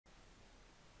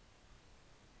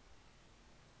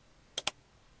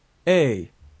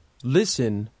A.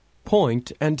 Listen,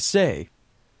 point, and say.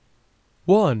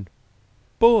 1.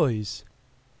 Boys.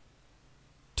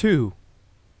 2.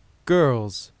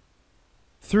 Girls.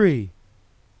 3.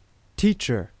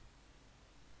 Teacher.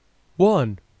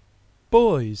 1.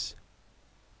 Boys.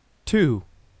 2.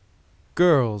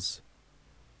 Girls.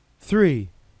 3.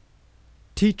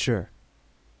 Teacher.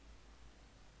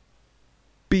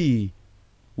 B.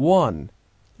 1.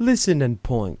 Listen and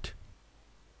point.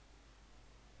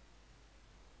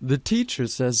 The teacher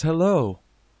says hello.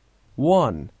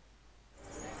 1.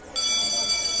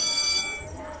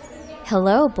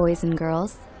 Hello, boys and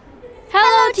girls.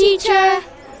 Hello, teacher.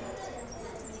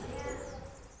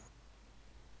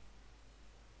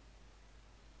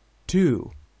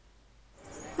 2.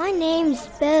 My name's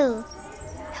Bill.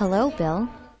 Hello, Bill.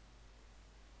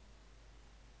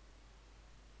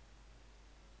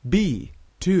 B.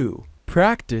 2.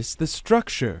 Practice the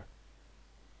structure.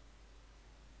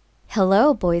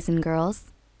 Hello, boys and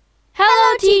girls.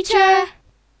 Hello, teacher.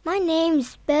 My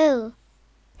name's Bill.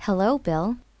 Hello,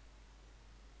 Bill.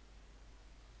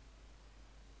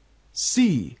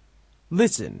 C.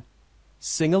 Listen.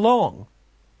 Sing along.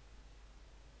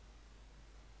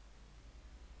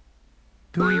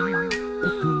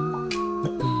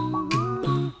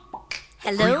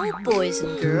 Hello, boys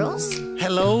and girls.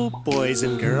 Hello, boys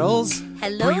and girls.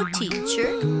 Hello,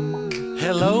 teacher.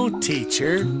 Hello,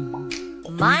 teacher.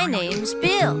 My name's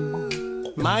Bill.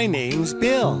 My name's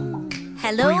Bill.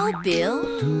 Hello, Bill.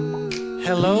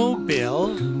 Hello,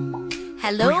 Bill.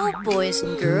 Hello, boys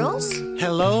and girls.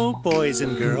 Hello, boys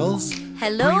and girls.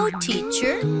 Hello,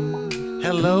 teacher.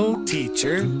 Hello,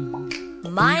 teacher.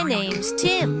 My name's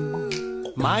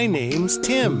Tim. My name's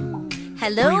Tim.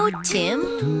 Hello, Tim.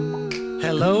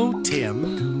 Hello,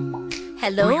 Tim.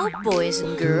 Hello, boys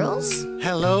and girls.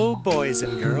 Hello, boys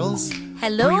and girls.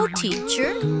 Hello,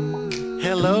 teacher.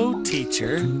 Hello,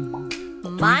 teacher.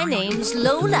 My name's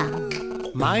Lola.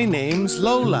 My name's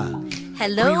Lola.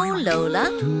 Hello, Lola.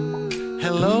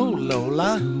 Hello,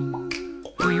 Lola.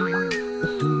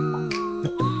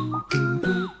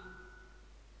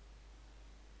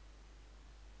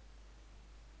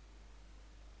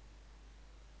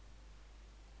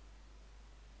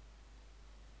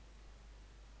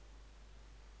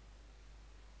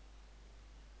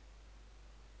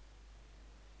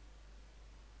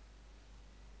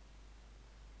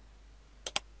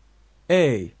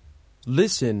 A.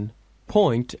 Listen,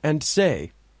 point, and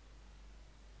say.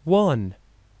 1.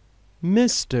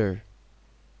 Mr.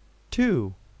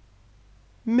 2.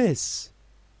 Miss.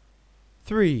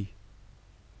 3.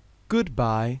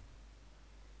 Goodbye.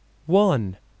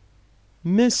 1.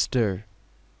 Mr.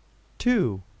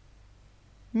 2.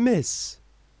 Miss.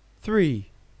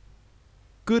 3.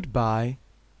 Goodbye.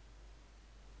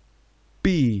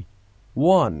 B.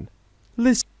 1.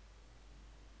 Listen.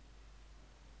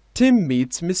 Tim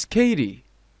meets Miss Katie.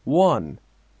 1.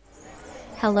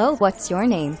 Hello, what's your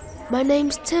name? My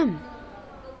name's Tim.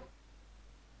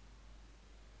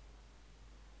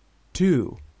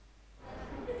 2.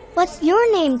 What's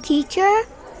your name, teacher?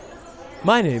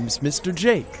 My name's Mr.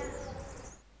 Jake.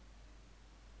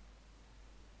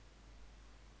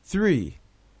 3.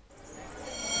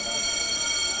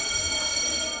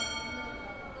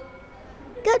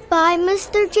 Goodbye,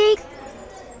 Mr. Jake.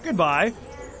 Goodbye.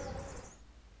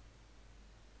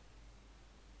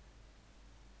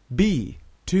 B.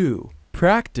 2.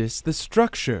 Practice the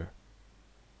structure.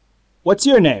 What's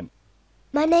your name?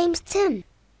 My name's Tim.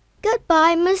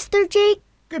 Goodbye, Mr. Jake.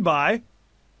 Goodbye.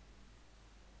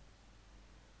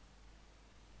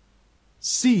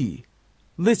 C.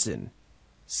 Listen.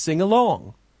 Sing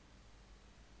along.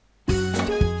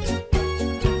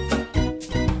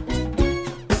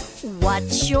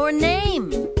 What's your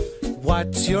name?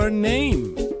 What's your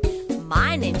name?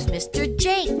 My name's Mr.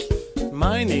 Jake.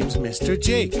 My name's Mr.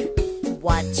 Jake.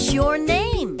 What's your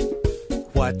name?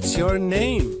 What's your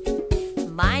name?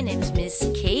 My name's Miss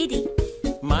Katie.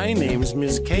 My name's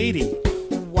Miss Katie.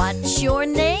 What's your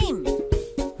name?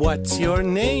 What's your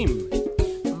name?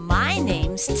 My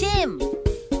name's Tim.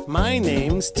 My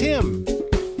name's Tim.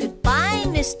 Goodbye,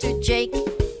 Mr. Jake.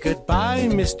 Goodbye,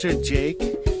 Mr. Jake.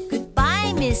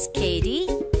 Goodbye, Miss Katie.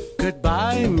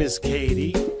 Goodbye, Miss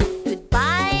Katie.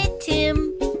 Goodbye,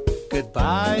 Tim.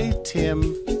 Goodbye,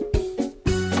 Tim.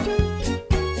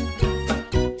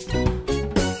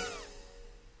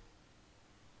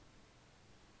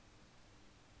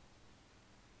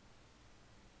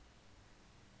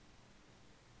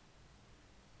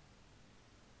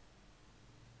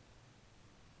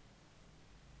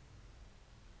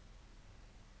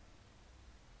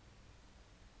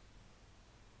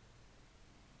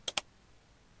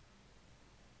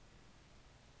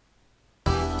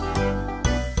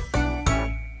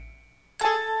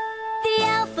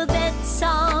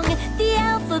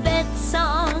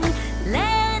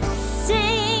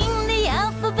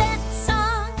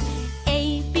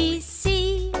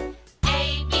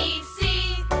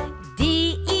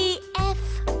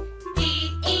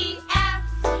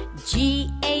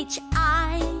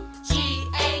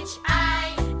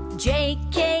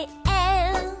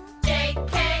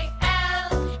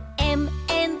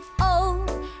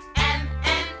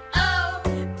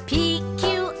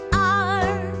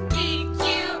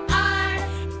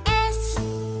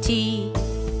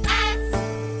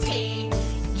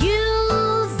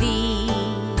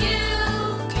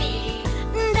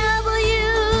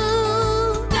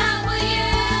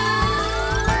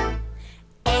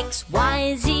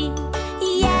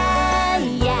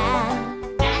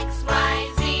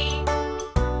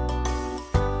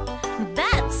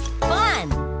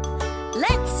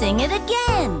 sing it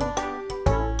again.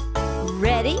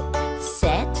 Ready,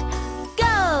 set,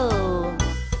 go.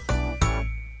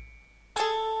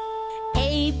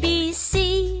 A, B,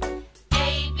 C.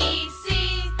 A, B,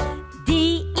 C.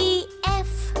 D, E,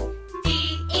 F. D,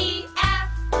 E, F.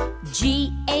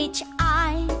 G, H,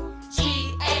 I.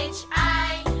 G, H,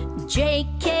 I. J,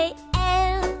 K,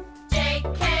 L. J,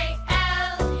 K,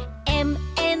 L. M,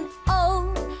 N,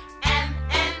 O. M,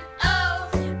 N, O.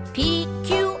 P,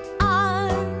 Q, R.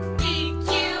 P,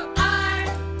 Q, R.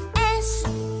 S,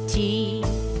 T.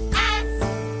 S,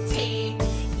 T.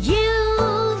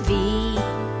 U, V.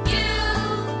 U,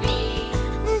 V.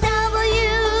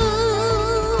 W.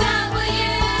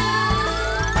 W.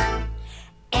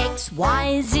 X,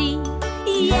 Y, Z.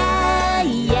 Yeah,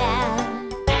 yeah.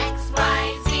 X,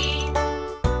 Y, Z.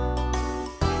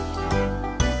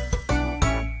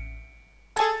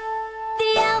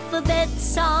 The alphabet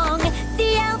song,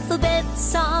 the alphabet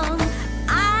song.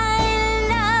 I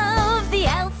love the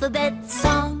alphabet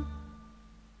song.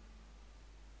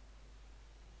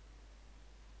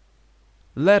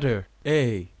 Letter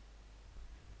A.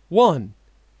 1.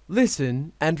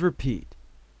 Listen and repeat.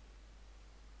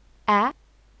 A.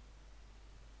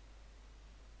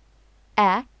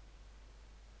 A.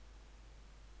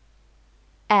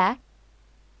 A.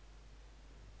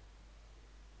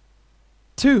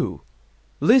 2.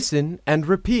 Listen and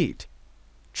repeat.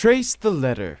 Trace the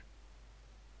letter.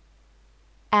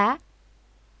 A.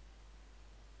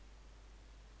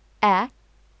 A.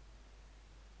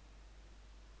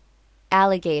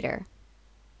 Alligator.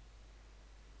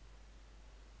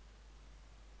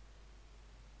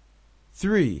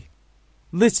 3.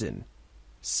 Listen.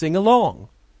 Sing along.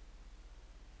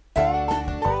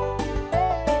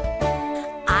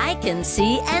 I can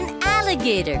see an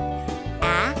alligator.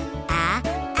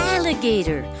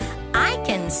 Alligator. I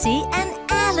can see an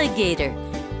alligator.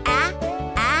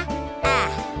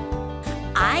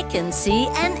 I can see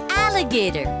an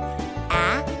alligator.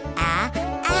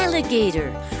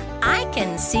 Alligator. I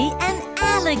can see an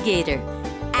alligator.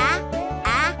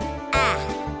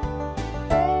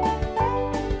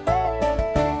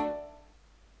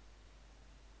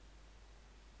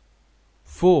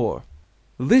 4.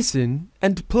 Listen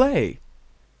and play.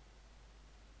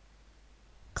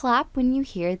 Clap when you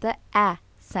hear the A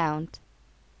sound.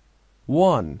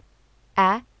 1.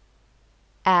 A.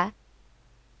 A.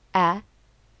 A.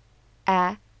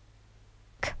 A.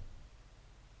 K.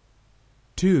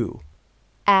 2.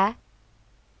 A.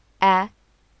 A.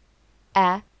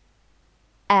 A.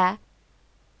 A.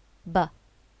 B.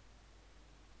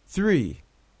 3.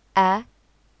 A.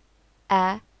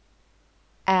 A.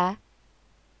 A.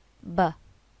 B.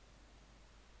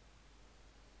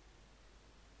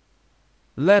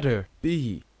 Letter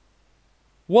B.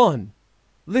 1.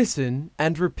 Listen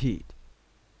and repeat.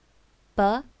 B.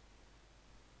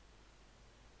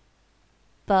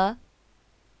 B.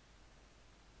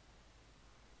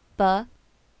 B.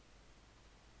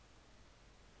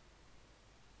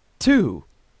 2.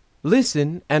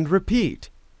 Listen and repeat.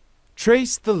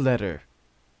 Trace the letter.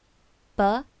 B.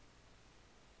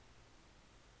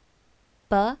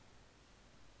 B.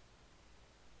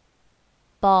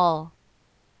 Ball.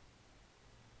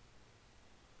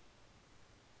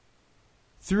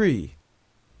 3.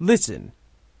 Listen.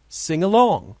 Sing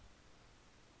along.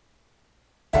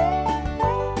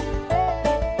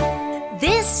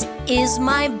 This is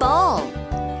my ball.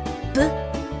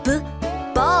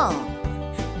 Ball.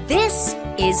 This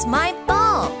is my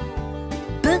ball.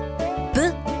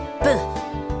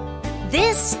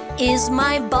 This is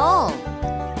my ball.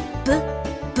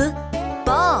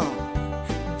 Ball.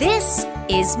 This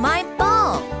is my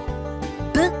ball.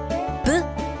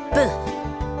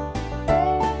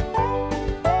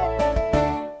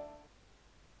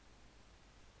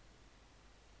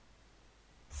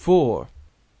 4.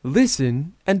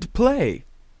 Listen and play.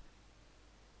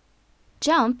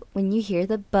 Jump when you hear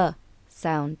the B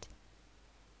sound.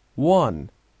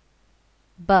 1.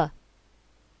 B.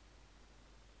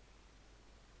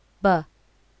 B.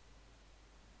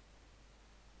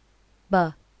 B.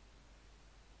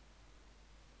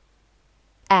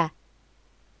 A.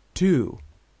 2.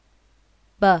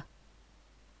 B.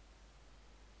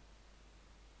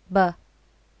 B.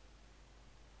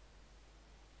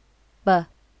 B.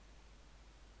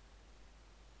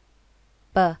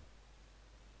 B.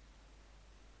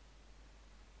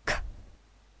 K.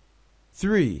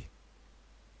 3.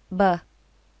 B.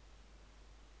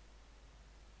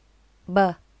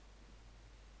 B.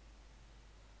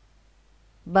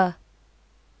 B.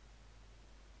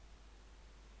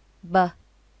 B.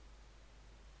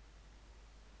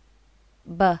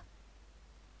 B.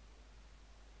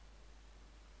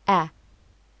 A.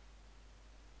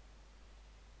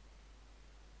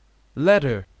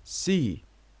 Letter C.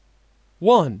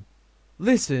 1.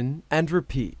 Listen and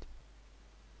repeat.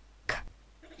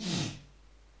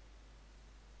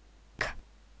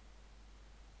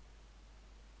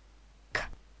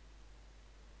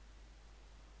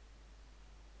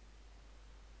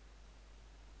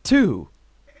 2.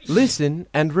 Listen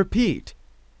and repeat.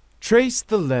 Trace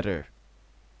the letter.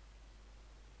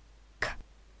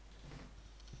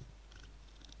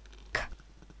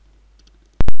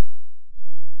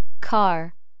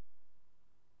 Car.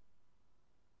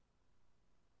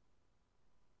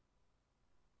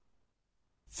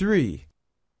 3.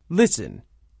 Listen.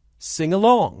 Sing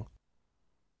along.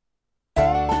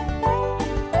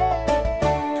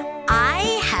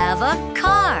 I have a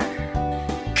car.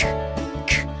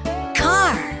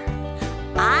 Car.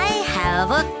 I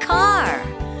have a car.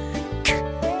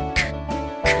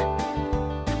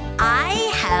 I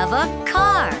have a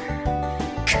car.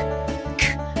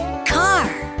 Car.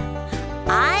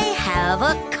 I have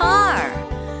a car.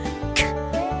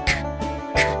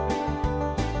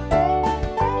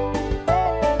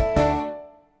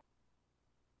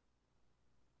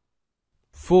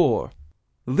 4.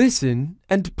 Listen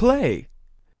and play.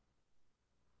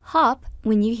 Hop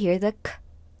when you hear the k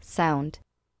sound.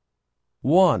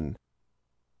 1.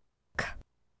 K.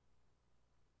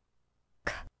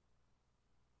 K.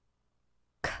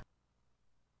 K.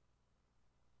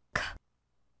 K.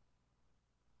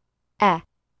 A.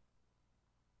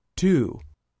 2.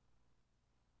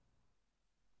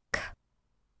 K.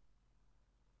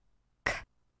 K.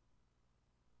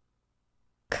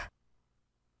 K.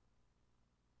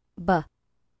 B.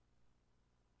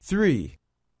 3.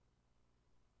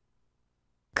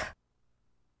 K.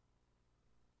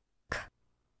 K.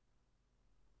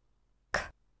 K.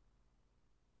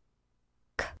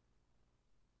 K.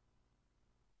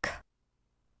 K.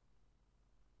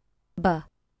 B.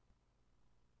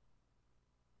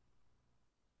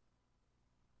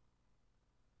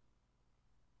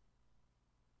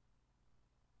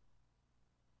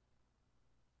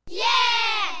 Yeah!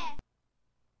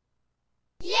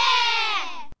 Yeah!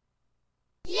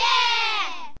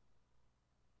 Yeah!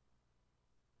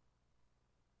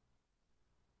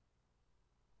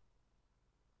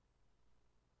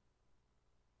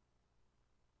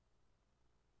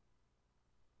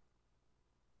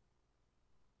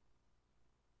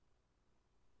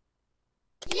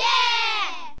 Yeah!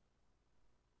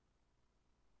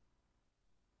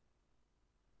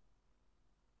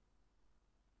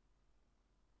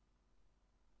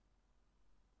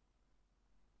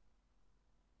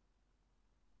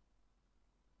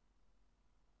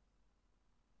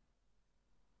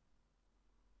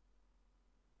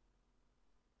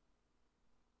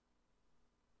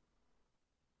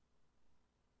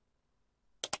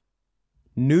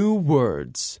 New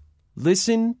words.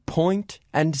 Listen, point,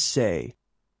 and say.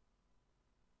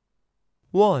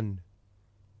 1.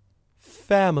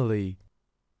 Family.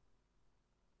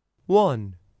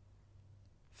 1.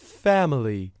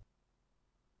 Family.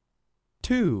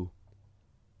 2.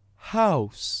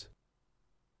 House.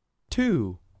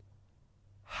 2.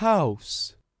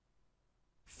 House.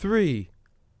 3.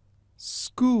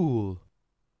 School.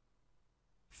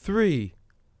 3.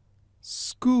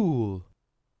 School.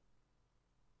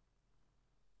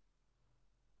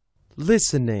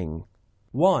 Listening.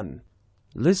 1.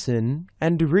 Listen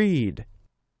and read.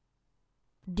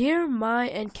 Dear Mai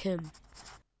and Kim,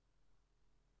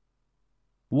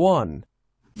 1.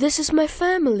 this is my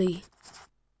family.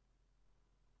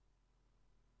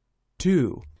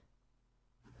 2.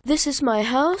 This is my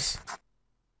house.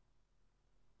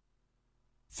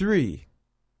 3.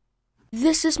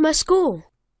 This is my school.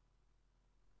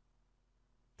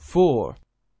 4.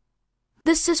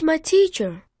 This is my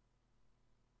teacher.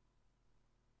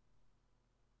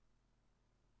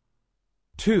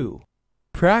 2.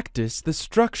 Practice the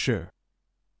structure.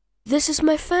 This is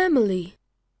my family.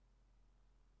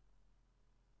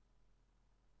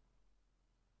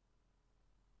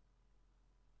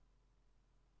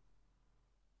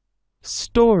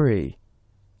 Story.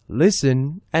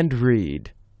 Listen and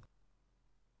read.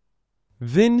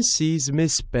 Vin sees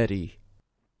Miss Betty.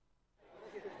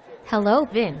 Hello,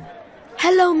 Vin.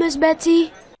 Hello, Miss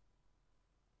Betty.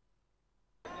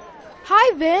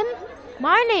 Hi, Vin.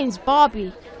 My name's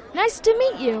Bobby. Nice to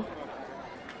meet you.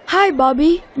 Hi,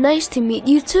 Bobby. Nice to meet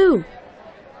you too.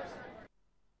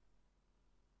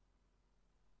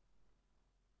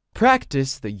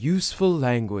 Practice the useful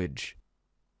language.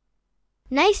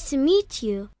 Nice to meet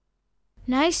you.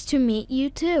 Nice to meet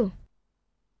you too.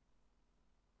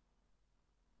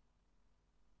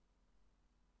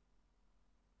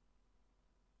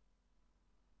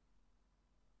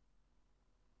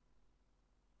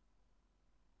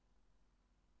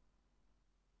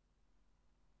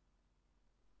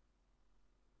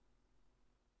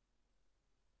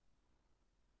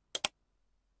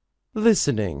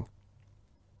 Listening.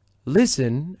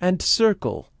 Listen and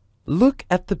circle. Look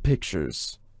at the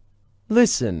pictures.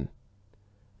 Listen.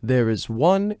 There is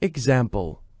one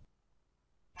example.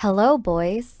 Hello,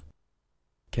 boys.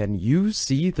 Can you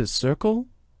see the circle?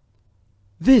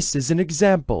 This is an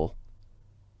example.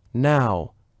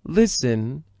 Now,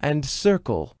 listen and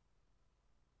circle.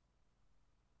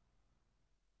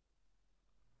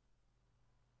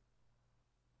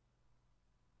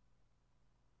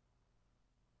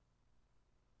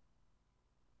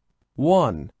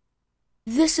 One.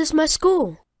 This is my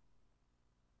school.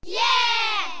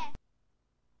 Yeah!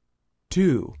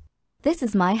 2. This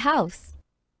is my house.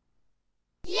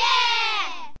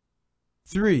 Yeah!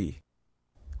 3.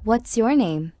 What's your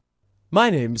name?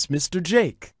 My name's Mr.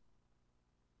 Jake.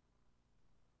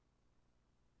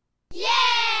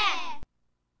 Yeah!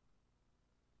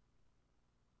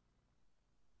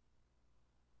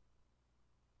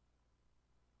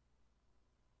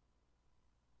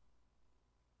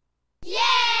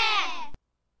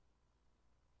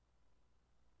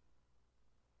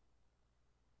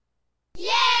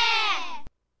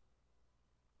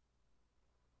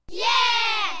 'Yeah!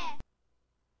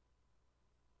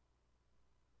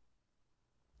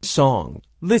 Song.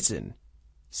 Listen.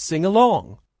 Sing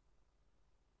along.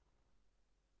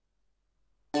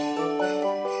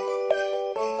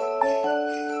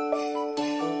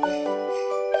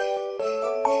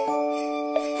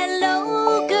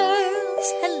 Hello, girls.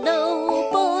 Hello,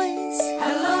 boys.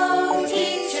 Hello,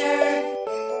 teacher.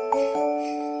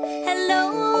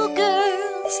 Hello,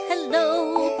 girls. Hello,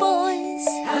 boys.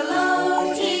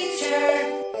 Hello, teacher.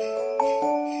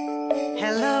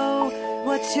 Hello,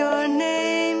 what's your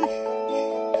name?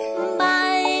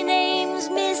 My name's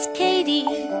Miss Katie.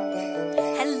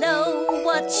 Hello,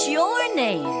 what's your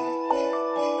name?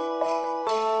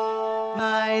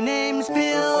 My name's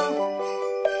Bill.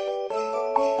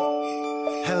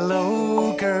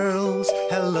 Hello, girls.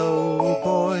 Hello,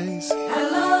 boys.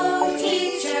 Hello,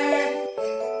 teacher.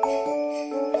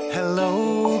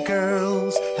 Hello,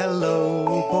 girls.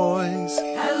 Hello, boys.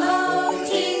 Hello,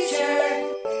 teacher.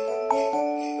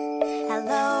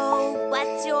 Hello,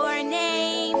 what's your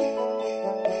name?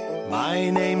 My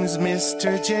name's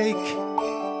Mr. Jake.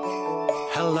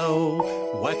 Hello,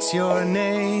 what's your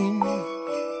name?